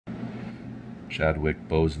Chadwick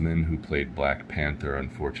Boseman, who played Black Panther,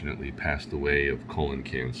 unfortunately passed away of colon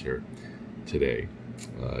cancer today.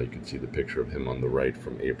 You can see the picture of him on the right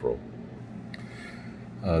from April.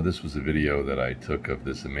 This was a video that I took of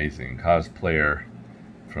this amazing cosplayer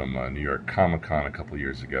from New York Comic-Con a couple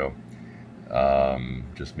years ago.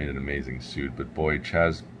 Just made an amazing suit, but boy,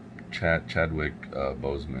 Chadwick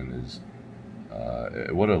Boseman is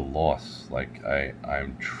what a loss. Like,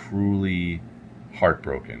 I'm truly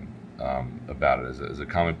heartbroken about it. As a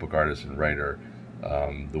comic book artist and writer,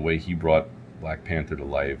 the way he brought Black Panther to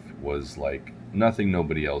life was like nothing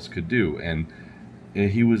nobody else could do, and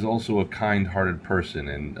he was also a kind-hearted person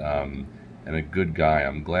and a good guy.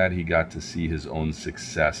 I'm glad he got to see his own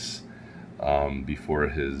success before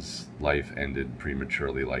his life ended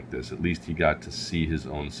prematurely like this. At least he got to see his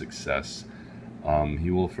own success. He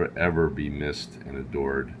will forever be missed and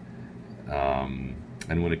adored.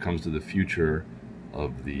 And when it comes to the future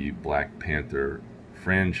of the Black Panther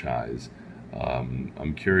franchise,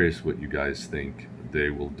 I'm curious what you guys think they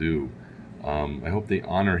will do. I hope they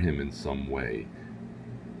honor him in some way.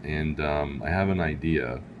 And I have an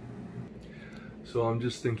idea. So I'm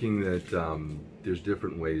just thinking that there's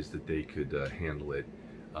different ways that they could handle it.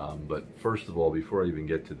 But first of all, before I even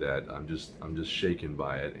get to that, I'm just shaken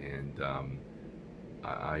by it, and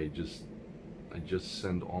I just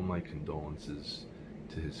send all my condolences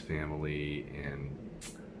to his family, and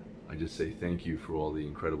I just say thank you for all the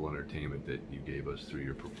incredible entertainment that you gave us through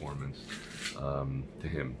your performance. To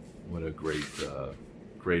him, what a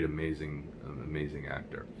great, amazing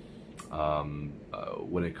actor.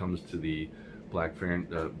 When it comes to the Black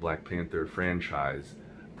Panther franchise,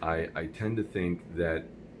 I tend to think that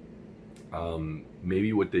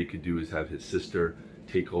maybe what they could do is have his sister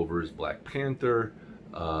take over as Black Panther,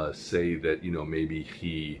 say that, you know, maybe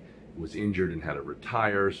he was injured and had to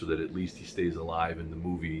retire so that at least he stays alive in the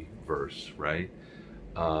movie verse, right?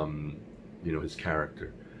 You know, his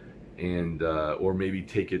character. And or maybe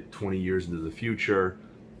take it 20 years into the future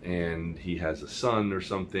and he has a son or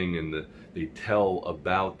something, and they tell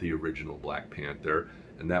about the original Black Panther,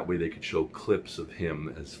 and that way they could show clips of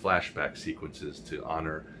him as flashback sequences to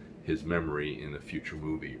honor his memory in a future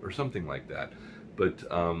movie or something like that. But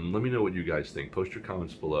let me know what you guys think. Post your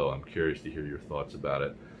comments below. I'm curious to hear your thoughts about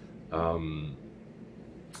it.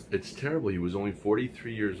 It's terrible. He was only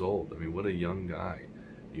 43 years old. I mean, what a young guy,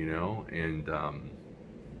 you know? And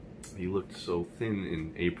he looked so thin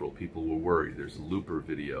in April. People were worried. There's a Looper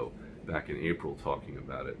video back in April talking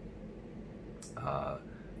about it,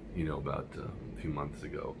 you know, about a few months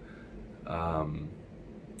ago.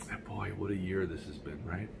 Boy, what a year this has been,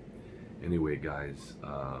 right? Anyway, guys,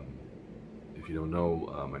 if you don't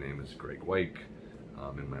know, my name is Graig Weich.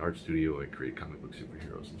 In my art studio, I create comic book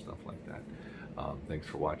superheroes and stuff like that. Thanks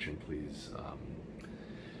for watching. Please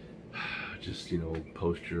just, you know,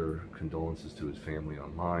 post your condolences to his family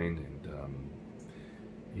online, and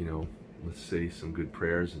you know, let's say some good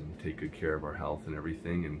prayers and take good care of our health and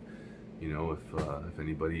everything. And you know, if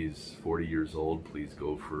anybody is 40 years old, please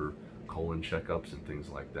go for colon checkups and things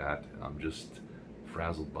like that. I'm just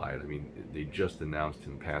frazzled by it. I mean, they just announced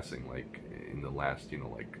him passing like in the last, you know,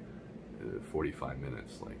 like 45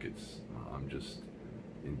 minutes. Like, it's I'm just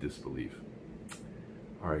in disbelief.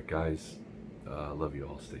 All right, guys, love you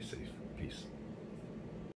all. Stay safe. Peace.